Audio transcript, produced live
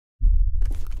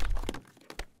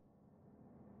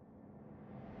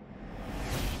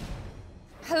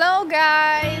Hello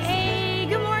guys! Hey,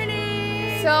 good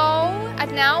morning! So,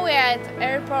 now we're at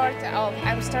airport of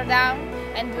Amsterdam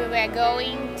and we were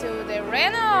going to the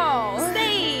Reno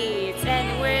States,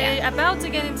 and we're about to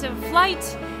get into flight,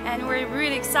 and we're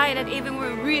really excited, even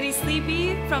we're really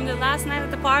sleepy from the last night at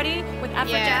the party with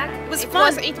Afrojack. It was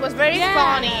fun. It was very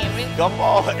funny.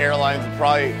 Gumball Airlines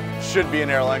probably should be an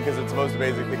airline because it's the most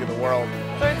amazing thing in the world.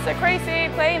 So it's a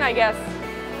crazy plane, I guess.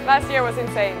 Last year was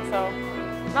insane, so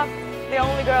not the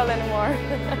only girl anymore.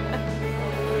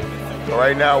 So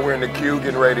right now we're in the queue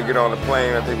getting ready to get on the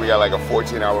plane. I think we got like a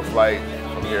 14-hour flight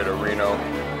from here to Reno.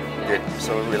 As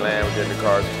soon as we land, we get in the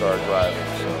cars and start driving.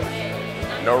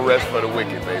 So no rest for the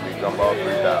wicked, baby. Gumball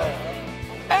 3000.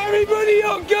 Everybody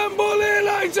on Gumball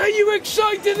Airlines, are you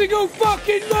excited to go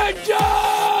fucking mental?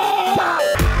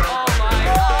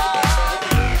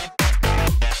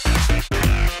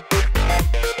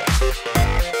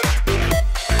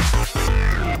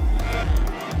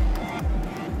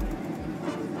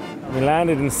 We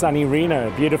landed in sunny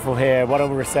Reno, beautiful here, what a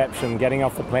reception. Getting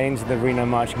off the plane to the Reno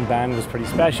Marching Band was pretty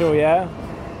special, yeah?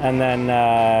 And then,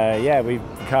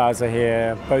 cars are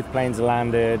here, both planes are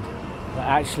landed,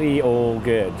 actually all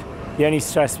good. The only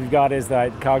stress we've got is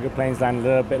that cargo planes land a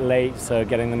little bit late, so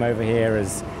getting them over here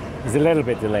is a little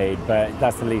bit delayed, but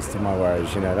that's the least of my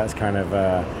worries, you know, that's kind of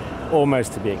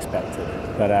almost to be expected.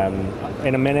 But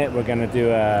in a minute we're going to do,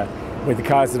 with the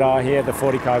cars that are here, the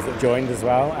 40 cars that joined as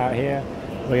well out here,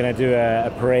 we're going to do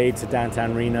a parade to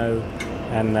downtown Reno,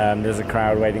 and there's a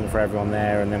crowd waiting for everyone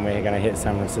there, and then we're going to hit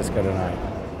San Francisco tonight.